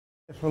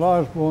Well, I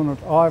was born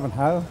at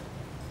Ivanhoe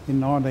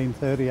in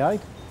 1938,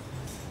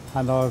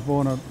 and I was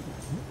born at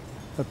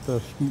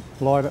the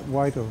light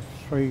weight of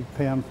 £3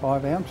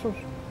 5 ounces.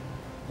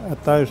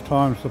 At those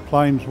times the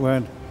planes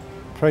weren't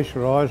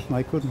pressurised and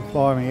they couldn't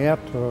fly me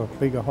out to a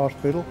bigger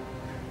hospital,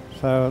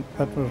 so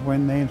that was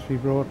when Nancy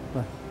was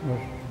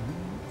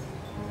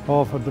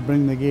offered to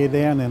bring the gear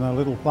down in a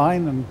little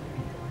plane and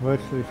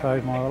virtually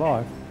saved my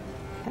life.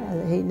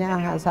 He now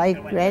has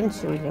 8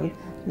 grandchildren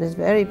and is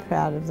very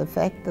proud of the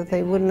fact that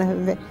they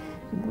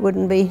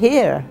wouldn't be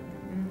here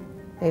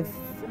if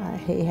I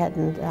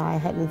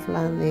hadn't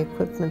flown the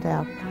equipment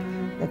out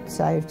that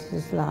saved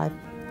his life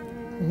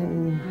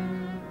in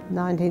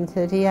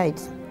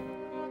 1938.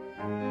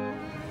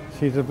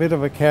 She's a bit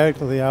of a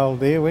character, the old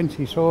dear. When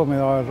she saw me,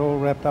 I was all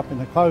wrapped up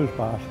in a clothes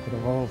basket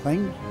of all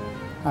things,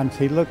 and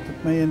she looked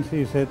at me and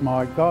she said,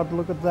 "My God,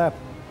 look at that.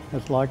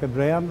 It's like a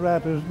drowned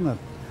rat, isn't it?"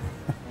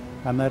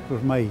 And that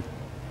was me,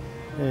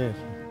 yes.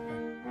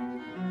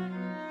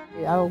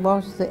 I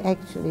was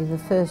actually the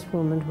first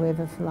woman to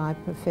ever fly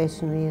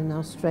professionally in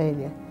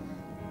Australia,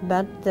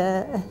 but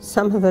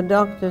some of the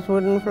doctors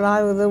wouldn't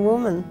fly with a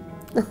woman.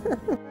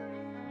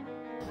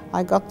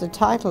 I got the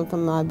title for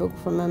my book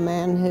from a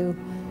man who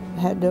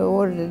had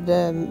ordered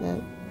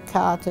a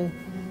car to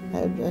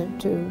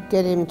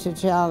get him to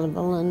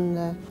Charleville,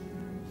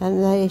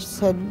 and they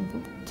said,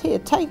 "Here,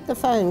 take the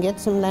phone, get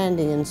some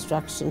landing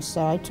instructions."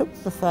 So I took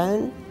the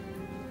phone,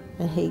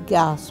 and he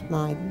gasped,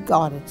 "My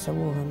God, it's a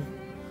woman."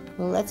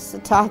 Well, that's the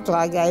title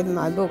I gave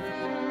my book.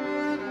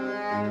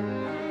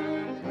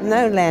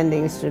 No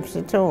landing strips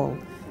at all.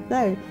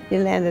 No, you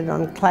landed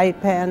on clay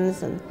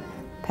pans and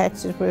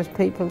patches where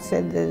people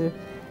said that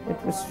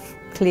it was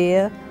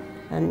clear,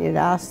 and you'd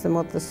ask them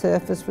what the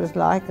surface was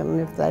like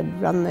and if they'd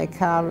run their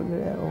car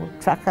or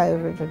truck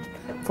over it at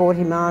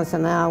 40 miles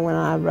an hour when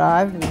I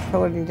arrived, and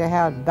according to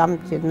how it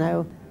bumped you'd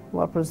know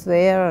what was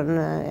there,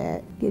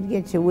 and you'd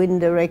get your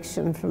wind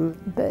direction from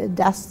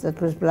dust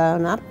that was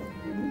blown up.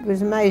 It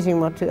was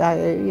amazing what you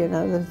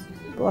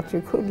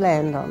could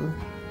land on.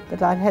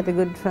 But I'd had a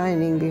good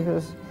training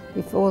because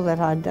before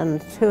that I'd done a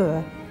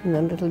tour in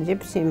a little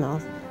gypsy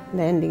moth,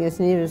 landing as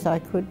near as I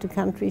could to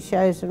country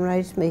shows and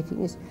race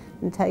meetings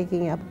and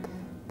taking up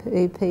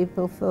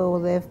people for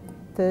their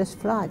first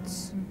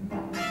flights.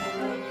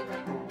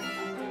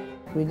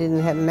 We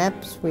didn't have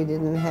maps, we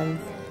didn't have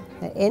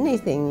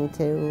anything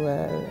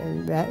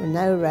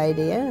no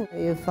radio.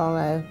 You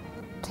follow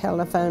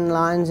telephone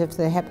lines if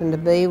there happened to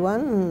be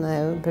one, and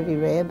they were pretty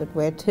rare, but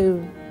where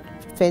 2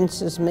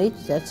 fences meet,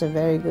 that's a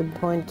very good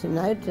point to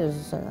note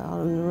as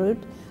on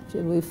route.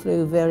 We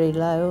flew very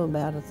low,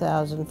 about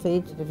 1,000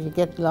 feet. If you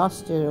get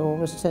lost, you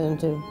always turn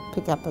to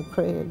pick up a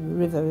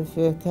river if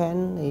you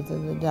can, either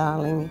the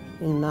Darling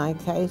in my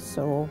case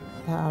or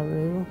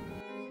Paroo.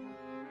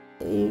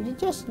 You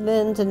just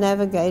learn to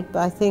navigate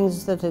by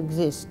things that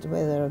exist,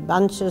 where there are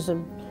bunches of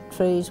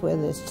trees, where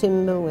there's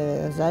timber,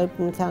 where there's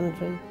open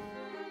country.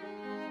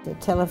 The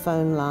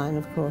telephone line,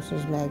 of course,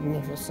 is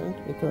magnificent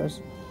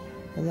because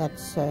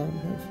that's,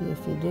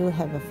 if you do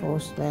have a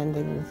forced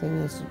landing, the thing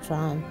is to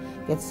try and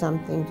get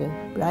something to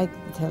break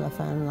the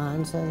telephone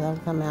line so they'll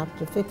come out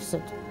to fix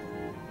it.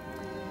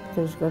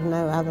 Because we've got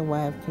no other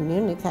way of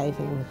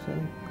communicating with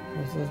them,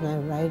 because there's no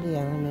radio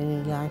in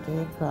any light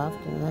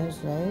aircraft in those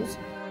days.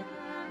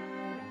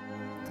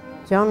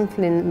 John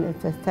Flynn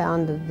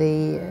founded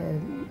the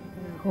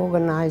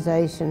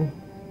organisation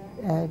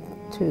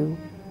to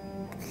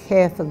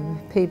care for the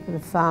people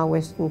of far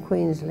western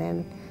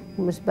Queensland,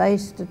 and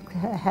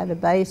had a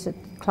base at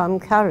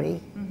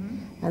Cloncurry,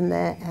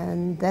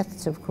 and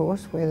that's of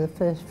course where the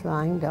first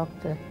flying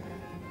doctor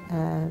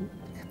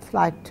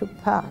flight took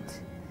part,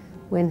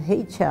 when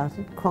he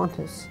chartered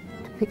Qantas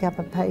to pick up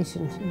a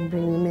patient and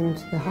bring them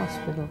into the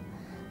hospital.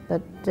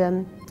 But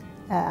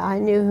I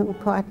knew him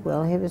quite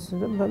well. He was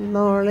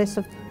more or less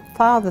a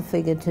father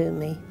figure to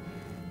me,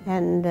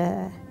 and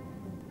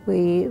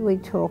we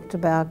talked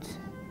about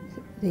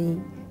the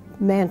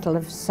mantle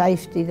of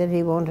safety that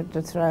he wanted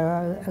to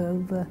throw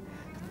over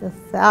the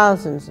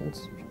thousands and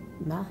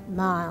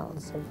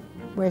miles of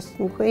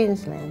Western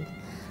Queensland.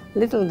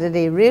 Little did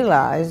he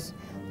realise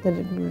that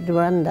it would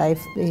one day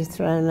be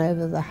thrown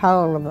over the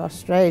whole of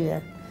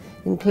Australia,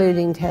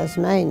 including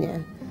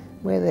Tasmania,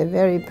 where they're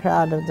very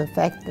proud of the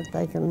fact that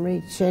they can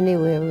reach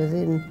anywhere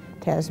within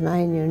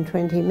Tasmania in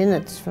 20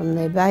 minutes from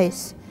their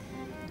base.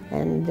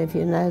 And if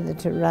you know the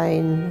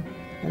terrain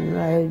and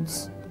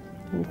roads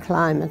and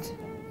climate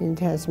in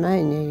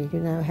Tasmania, you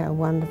know how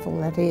wonderful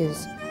that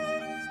is.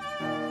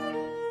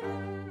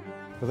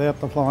 Without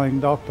the flying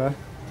doctor,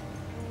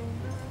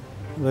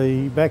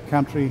 the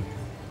backcountry,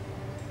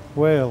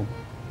 well,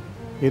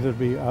 it'd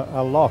be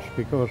a loss,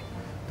 because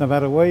no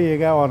matter where you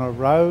go on a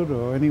road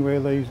or anywhere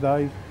these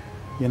days,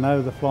 you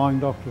know the flying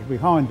doctor's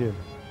behind you.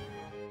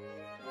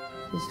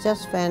 It's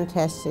just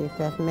fantastic,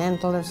 that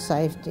mantle of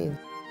safety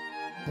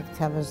that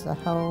covers the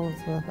whole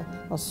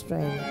of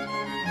Australia.